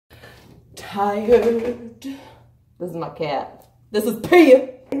Tired. This is my cat. This is Pia.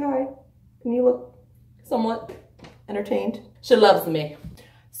 Say hi. Can you look somewhat entertained? She loves me.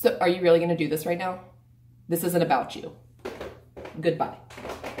 So are you really gonna do this right now? This isn't about you. Goodbye.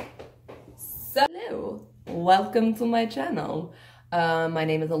 So, hello. Welcome to my channel. My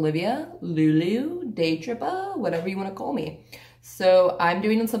name is Olivia, Lulu, DayyyTrippaa, whatever you want to call me. So I'm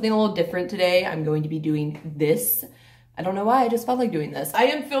doing something a little different today. I'm going to be doing this. I don't know why, I just felt like doing this. I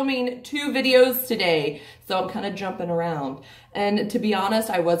am filming 2 videos today, so I'm kind of jumping around. And to be honest,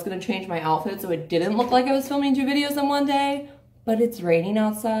 I was going to change my outfit so it didn't look like I was filming 2 videos in one day, but it's raining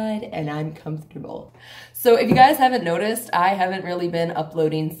outside and I'm comfortable. So if you guys haven't noticed, I haven't really been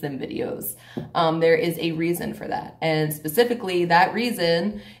uploading sim videos. There is a reason for that. And specifically, that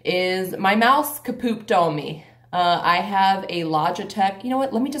reason is my mouse kapooped on me. I have a Logitech. You know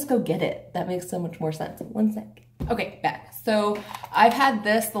what? Let me just go get it. That makes so much more sense. One sec. Okay, back. So I've had the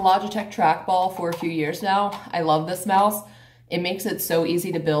Logitech trackball for a few years now. I love this mouse. It makes it so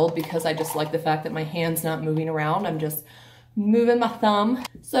easy to build because I just like the fact that my hand's not moving around. I'm just moving my thumb.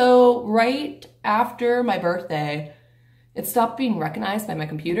 So right after my birthday, it stopped being recognized by my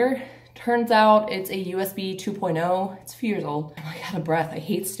computer. Turns out it's a USB 2.0. It's a few years old. I'm like out of breath. I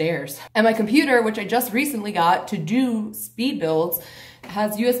hate stairs. And my computer, which I just recently got to do speed builds,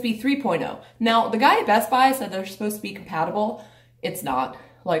 has USB 3.0. Now, the guy at Best Buy said they're supposed to be compatible. It's not.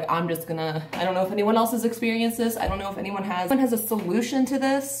 Like, I'm just gonna, I don't know if anyone else has experienced this. I don't know if anyone has a solution to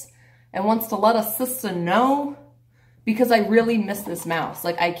this and wants to let a sister know, because I really miss this mouse.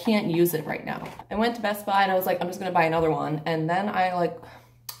 Like, I can't use it right now. I went to Best Buy and I was like, I'm just gonna buy another one. And then I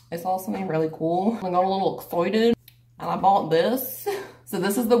saw something really cool. I got a little excited and I bought this. So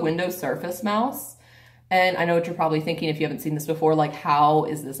this is the Windows Surface mouse. And I know what you're probably thinking if you haven't seen this before, like, how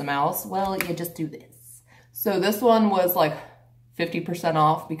is this a mouse? Well, you just do this. So this one was like 50%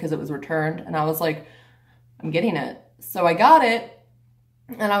 off because it was returned. And I was like, I'm getting it. So I got it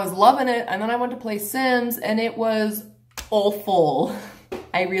and I was loving it. And then I went to play Sims and it was awful.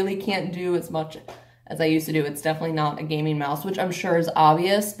 I really can't do as much as I used to do. It's definitely not a gaming mouse, which I'm sure is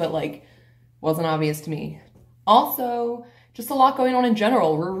obvious, but like wasn't obvious to me. Also, just a lot going on in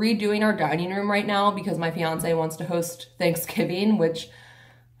general. We're redoing our dining room right now because my fiance wants to host Thanksgiving, which,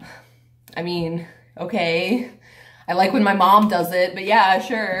 I mean, okay. I like when my mom does it, but yeah,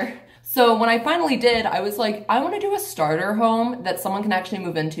 sure. So when I finally did, I was like, I want to do a starter home that someone can actually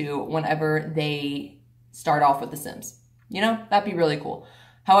move into whenever they start off with The Sims. You know, that'd be really cool.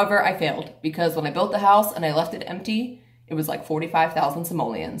 However, I failed because when I built the house and I left it empty, it was like 45,000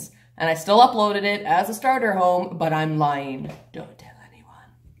 simoleons. And I still uploaded it as a starter home, but I'm lying. Don't tell anyone.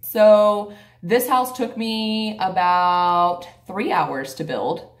 So this house took me about 3 hours to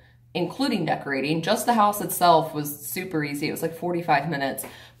build, including decorating. Just the house itself was super easy. It was like 45 minutes.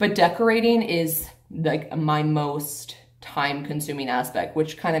 But decorating is like my most time-consuming aspect,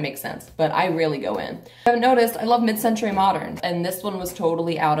 which kind of makes sense, but I really go in. If you haven't noticed, I love mid-century modern, and this one was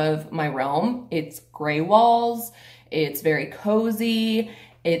totally out of my realm. It's gray walls, it's very cozy,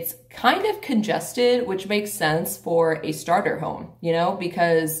 it's kind of congested, which makes sense for a starter home, you know,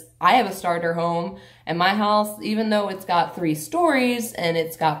 because I have a starter home and my house, even though it's got 3 stories and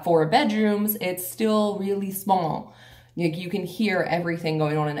it's got 4 bedrooms, it's still really small. You can hear everything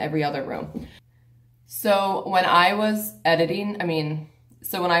going on in every other room. So when I was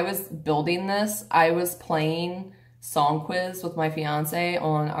when I was building this, I was playing Song Quiz with my fiance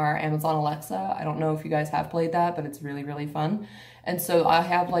on our Amazon Alexa. I don't know if you guys have played that, but it's really, really fun. And so I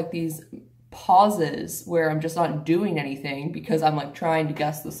have like these pauses where I'm just not doing anything because I'm like trying to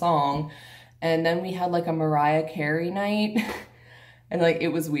guess the song. And then we had like a Mariah Carey night and like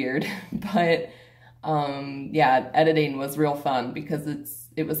it was weird, but yeah, editing was real fun because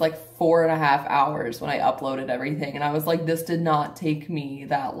it was like 4.5 hours when I uploaded everything. And I was like, this did not take me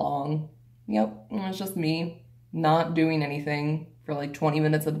that long. Yep, it was just me not doing anything for like 20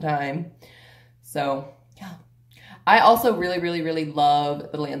 minutes at a time. So yeah. I also really, really, really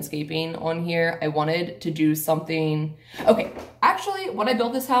love the landscaping on here. I wanted to do something. Okay, actually, when I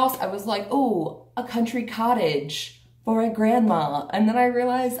built this house, I was like, oh, a country cottage for a grandma. And then I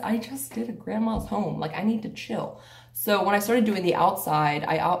realized I just did a grandma's home. Like, I need to chill. So when I started doing the outside,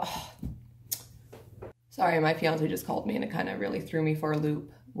 sorry, my fiance just called me and it kind of really threw me for a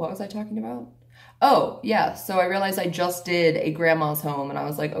loop. What was I talking about? Oh, yeah. So I realized I just did a grandma's home and I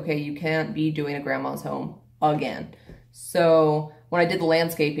was like, okay, you can't be doing a grandma's home again. So when I did the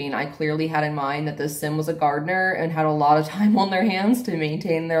landscaping, I clearly had in mind that this sim was a gardener and had a lot of time on their hands to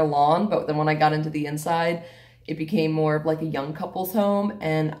maintain their lawn. But then when I got into the inside, it became more of like a young couple's home.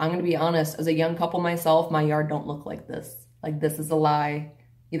 And I'm going to be honest, as a young couple myself, my yard don't look like this. Like, this is a lie.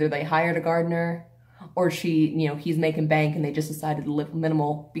 Either they hired a gardener or he's making bank and they just decided to live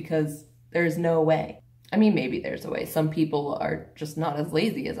minimal because there's no way. I mean, maybe there's a way. Some people are just not as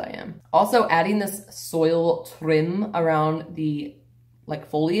lazy as I am. Also, adding this soil trim around the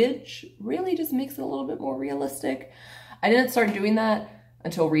foliage really just makes it a little bit more realistic. I didn't start doing that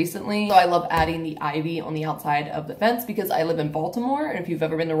until recently. So I love adding the ivy on the outside of the fence because I live in Baltimore. And if you've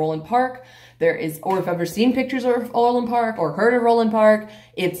ever been to Roland Park, or if you've ever seen pictures of Roland Park or heard of Roland Park,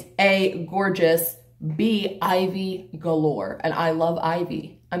 it's A, gorgeous, B, ivy galore. And I love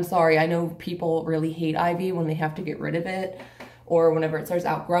ivy. I'm sorry, I know people really hate ivy when they have to get rid of it or whenever it starts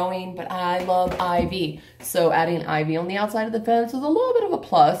outgrowing, but I love ivy. So adding ivy on the outside of the fence is a little bit of a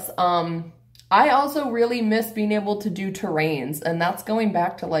plus. I also really miss being able to do terrains, and that's going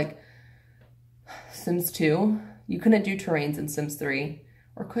back to Sims 2. You couldn't do terrains in Sims 3,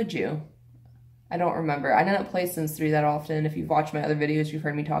 or could you? I don't remember. I didn't play Sims 3 that often. If you've watched my other videos, you've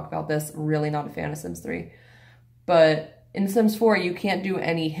heard me talk about this. Really not a fan of Sims 3. But in Sims 4, you can't do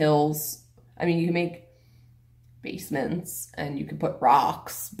any hills. I mean, you can make basements and you can put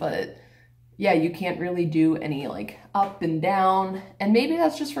rocks, but yeah, you can't really do any up and down. And maybe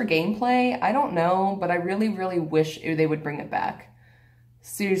that's just for gameplay. I don't know, but I really, really wish they would bring it back.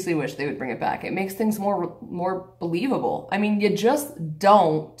 Seriously wish they would bring it back. It makes things more believable. I mean, you just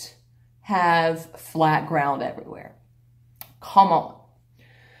don't have flat ground everywhere. Come on.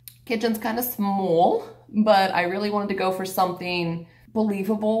 Kitchen's kind of small, but I really wanted to go for something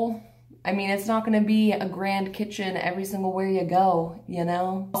believable. I mean, it's not going to be a grand kitchen every single where you go, you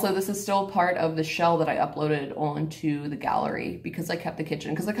know? Also, this is still part of the shell that I uploaded onto the gallery because I kept the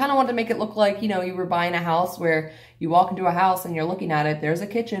kitchen. Because I kind of wanted to make it look like, you were buying a house where you walk into a house and you're looking at it. There's a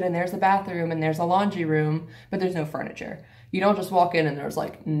kitchen and there's a bathroom and there's a laundry room, but there's no furniture. You don't just walk in and there's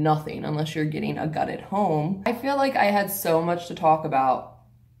nothing unless you're getting a gutted home. I feel like I had so much to talk about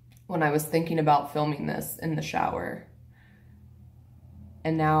when I was thinking about filming this in the shower.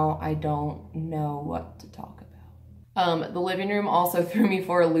 And now I don't know what to talk about. The living room also threw me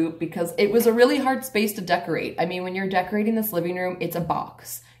for a loop because it was a really hard space to decorate. I mean, when you're decorating this living room, it's a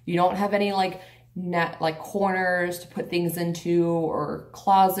box. You don't have any corners to put things into or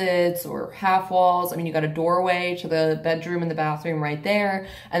closets or half walls. I mean, you got a doorway to the bedroom and the bathroom right there.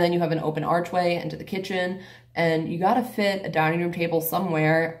 And then you have an open archway into the kitchen. And you got to fit a dining room table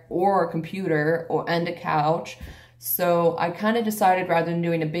somewhere or a computer and a couch. So I kind of decided rather than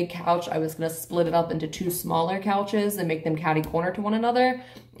doing a big couch, I was going to split it up into 2 smaller couches and make them catty corner to one another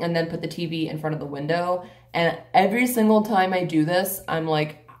and then put the TV in front of the window. And every single time I do this, I'm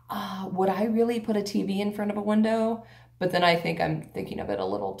like, would I really put a TV in front of a window? But then I think I'm thinking of it a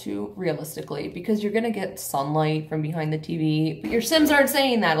little too realistically because you're going to get sunlight from behind the TV. But your Sims aren't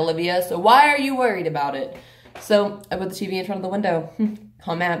saying that, Olivia, so why are you worried about it? So I put the TV in front of the window.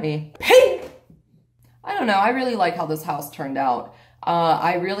 Come at me. Hey! I don't know. I really like how this house turned out.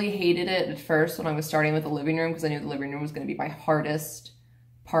 I really hated it at first when I was starting with the living room because I knew the living room was going to be my hardest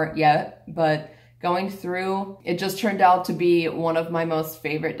part yet. But going through, it just turned out to be one of my most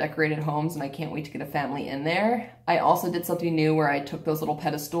favorite decorated homes and I can't wait to get a family in there. I also did something new where I took those little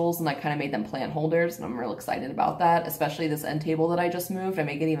pedestals and I kind of made them plant holders and I'm real excited about that, especially this end table that I just moved. I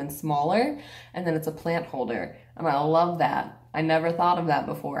make it even smaller and then it's a plant holder and I love that. I never thought of that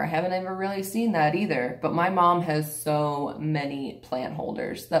before. I haven't ever really seen that either, but my mom has so many plant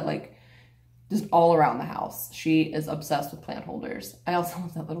holders that just all around the house. She is obsessed with plant holders. I also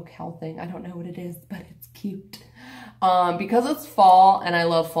love that little cow thing. I don't know what it is, but it's cute. Because it's fall and I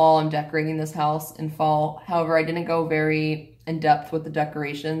love fall, I'm decorating this house in fall. However, I didn't go very in depth with the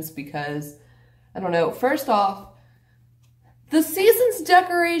decorations because, I don't know, first off, the season's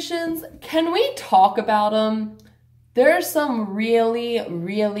decorations, can we talk about them? There's some really,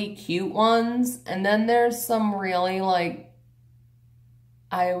 really cute ones, and then there's some really,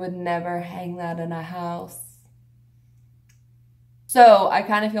 I would never hang that in a house. So I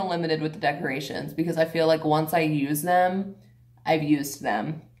kind of feel limited with the decorations because I feel like once I use them, I've used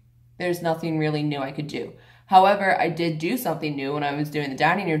them. There's nothing really new I could do. However, I did do something new when I was doing the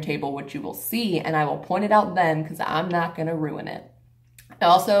dining room table, which you will see, and I will point it out then because I'm not going to ruin it. I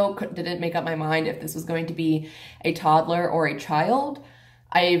also didn't make up my mind if this was going to be a toddler or a child.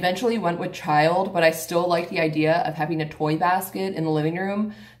 I eventually went with child, but I still like the idea of having a toy basket in the living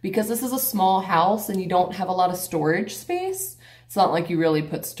room because this is a small house and you don't have a lot of storage space. It's not like you really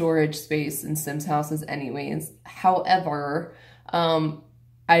put storage space in Sims houses anyways. However,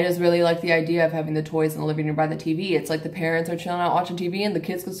 I just really like the idea of having the toys in the living room by the TV. It's like the parents are chilling out watching TV and the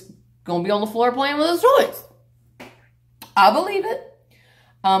kids just gonna be on the floor playing with those toys. I believe it.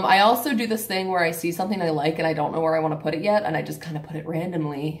 I also do this thing where I see something I like and I don't know where I want to put it yet, and I just kind of put it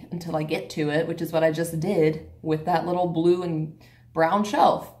randomly until I get to it, which is what I just did with that little blue and brown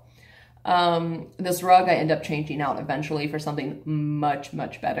shelf. This rug I end up changing out eventually for something much,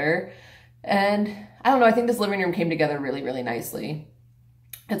 much better. And I don't know, I think this living room came together really, really nicely.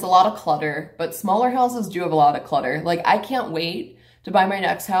 It's a lot of clutter, but smaller houses do have a lot of clutter. Like, I can't wait to buy my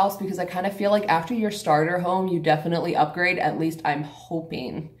next house because I kind of feel like after your starter home, you definitely upgrade. At least I'm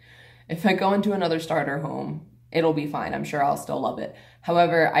hoping. If I go into another starter home, it'll be fine. I'm sure I'll still love it.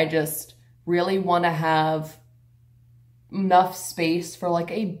 However, I just really want to have enough space for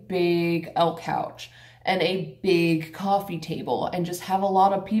like a big L couch and a big coffee table and just have a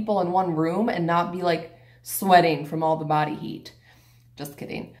lot of people in one room and not be like sweating from all the body heat. Just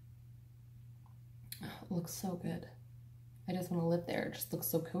kidding. Oh, it looks so good. I just want to live there. It just looks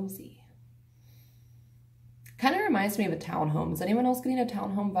so cozy. Kind of reminds me of a townhome. Is anyone else getting a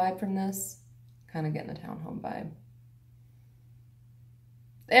townhome vibe from this? Kind of getting a townhome vibe.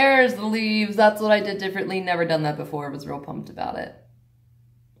 There's the leaves. That's what I did differently. Never done that before. Was real pumped about it.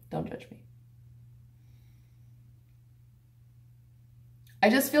 Don't judge me. I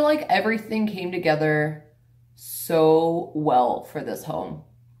just feel like everything came together so well for this home.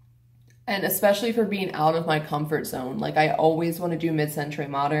 And especially for being out of my comfort zone. Like, I always want to do mid-century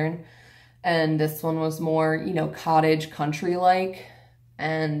modern. And this one was more, you know, cottage country-like.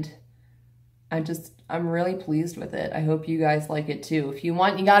 And I'm really pleased with it. I hope you guys like it too. If you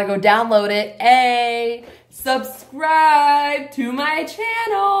want, you gotta go download it. Hey, subscribe to my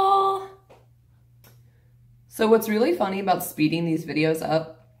channel. So what's really funny about speeding these videos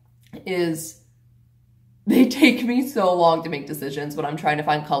up is they take me so long to make decisions when I'm trying to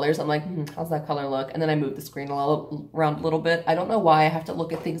find colors. I'm like, how's that color look? And then I move the screen around a little bit. I don't know why I have to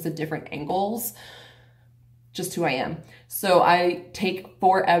look at things at different angles. Just who I am. So I take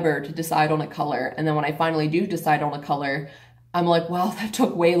forever to decide on a color. And then when I finally do decide on a color, I'm like, wow, that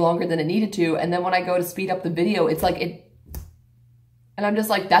took way longer than it needed to. And then when I go to speed up the video, it's like and I'm just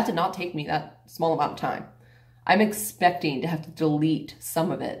like, that did not take me that small amount of time. I'm expecting to have to delete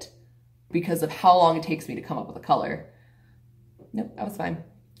some of it because of how long it takes me to come up with a color. Nope, that was fine.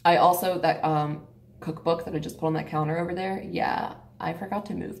 I also, that cookbook that I just put on that counter over there, yeah, I forgot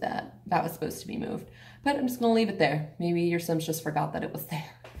to move that. That was supposed to be moved, but I'm just gonna leave it there. Maybe your Sims just forgot that it was there.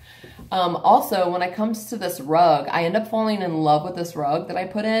 Also, when it comes to this rug, I end up falling in love with this rug that I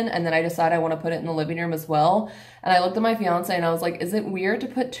put in, and then I decide I want to put it in the living room as well. And I looked at my fiance and I was like, is it weird to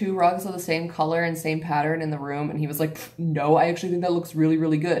put two rugs of the same color and same pattern in the room? And he was like, no, I actually think that looks really,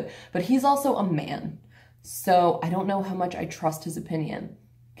 really good. But he's also a man, so I don't know how much I trust his opinion.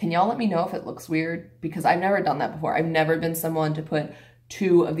 Can y'all let me know if it looks weird? Because I've never done that before. I've never been someone to put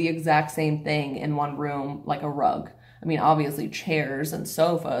two of the exact same thing in one room, like a rug. I mean, obviously chairs and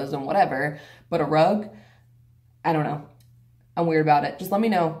sofas and whatever, but a rug, I don't know. I'm weird about it. Just let me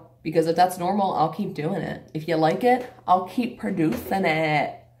know, because if that's normal, I'll keep doing it. If you like it, I'll keep producing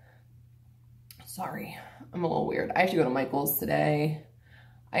it. Sorry, I'm a little weird. I have to go to Michael's today.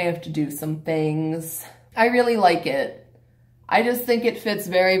 I have to do some things. I really like it. I just think it fits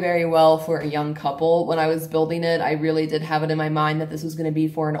very, very well for a young couple. When I was building it, I really did have it in my mind that this was going to be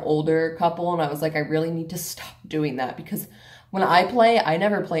for an older couple. And I was like, I really need to stop doing that, because when I play, I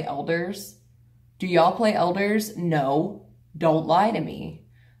never play elders. Do y'all play elders? No. Don't lie to me.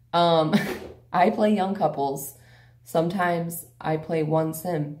 I play young couples. Sometimes I play one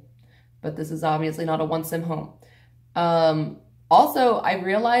sim, but this is obviously not a one sim home. Also, I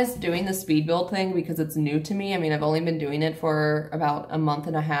realized doing the speed build thing, because it's new to me. I mean, I've only been doing it for about a month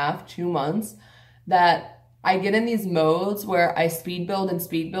and a half, 2 months, that I get in these modes where I speed build and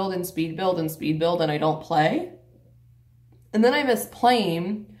speed build and speed build and speed build, and I don't play. And then I miss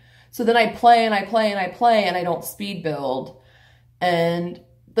playing. So then I play and I play and I play and I don't speed build. And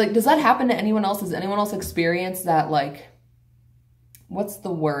like, does that happen to anyone else? Does anyone else experience that? Like, what's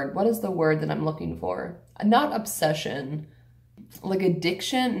the word? What is the word that I'm looking for? Not obsession. Like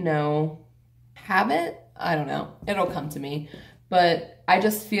addiction? No. Habit? I don't know. It'll come to me. But I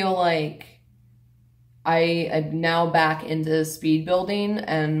just feel like I am now back into speed building,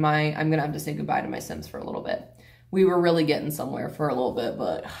 and I'm going to have to say goodbye to my Sims for a little bit. We were really getting somewhere for a little bit,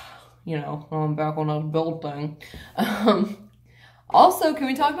 but, you know, I'm back on a build thing. Also, can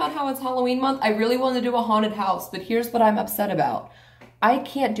we talk about how it's Halloween month? I really want to do a haunted house, but here's what I'm upset about. I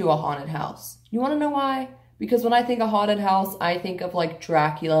can't do a haunted house. You want to know why? Because when I think of haunted house, I think of like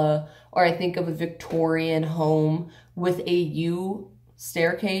Dracula, or I think of a Victorian home with a U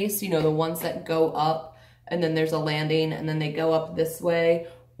staircase, you know, the ones that go up and then there's a landing and then they go up this way,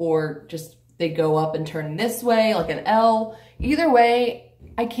 or just they go up and turn this way, like an L. Either way,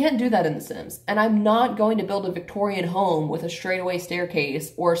 I can't do that in The Sims. And I'm not going to build a Victorian home with a straightaway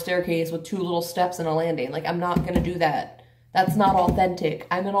staircase or a staircase with 2 little steps and a landing. Like, I'm not going to do that. That's not authentic.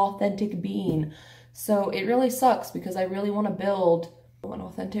 I'm an authentic being. So it really sucks because I really want to build an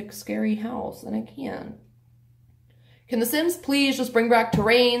authentic, scary house, and I can't. Can The Sims please just bring back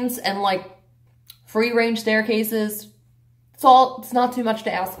terrains and like free range staircases? It's not too much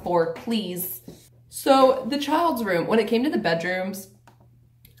to ask for, please. So the child's room, when it came to the bedrooms,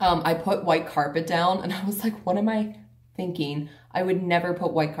 I put white carpet down and I was like, what am I thinking? I would never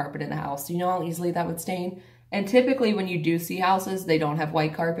put white carpet in a house. Do you know how easily that would stain? And typically when you do see houses, they don't have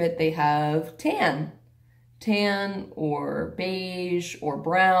white carpet, they have tan or beige or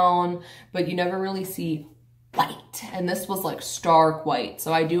brown, but you never really see white. And this was like stark white.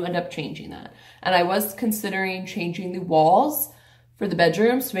 So I do end up changing that. And I was considering changing the walls for the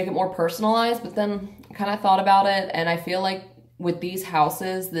bedrooms to make it more personalized, but then I kind of thought about it. And I feel like with these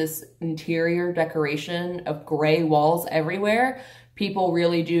houses, this interior decoration of gray walls everywhere, people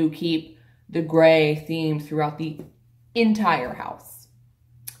really do keep the gray theme throughout the entire house.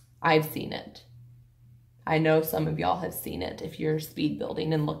 I've seen it. I know some of y'all have seen it if you're speed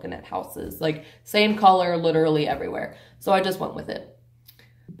building and looking at houses. Like, same color literally everywhere. So I just went with it.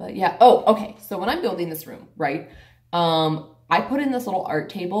 But yeah. Oh, okay. So when I'm building this room, right, I put in this little art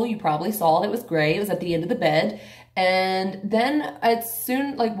table. You probably saw it. It was gray. It was at the end of the bed. And then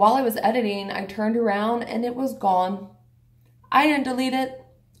while I was editing, I turned around and it was gone. I didn't delete it.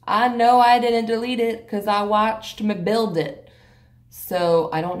 I know I didn't delete it because I watched me build it. So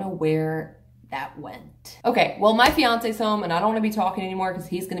I don't know where that went. Okay, well, my fiance's home and I don't want to be talking anymore because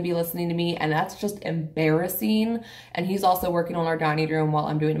he's going to be listening to me and that's just embarrassing. And he's also working on our dining room while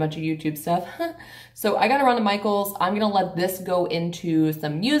I'm doing a bunch of YouTube stuff. So I got to run to Michael's. I'm going to let this go into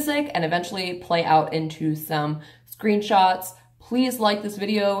some music and eventually play out into some screenshots. Please like this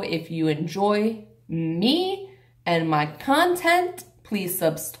video if you enjoy me and my content. Please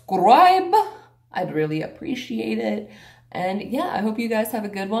subscribe. I'd really appreciate it. And yeah, I hope you guys have a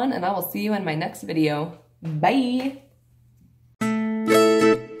good one and I will see you in my next video. Bye.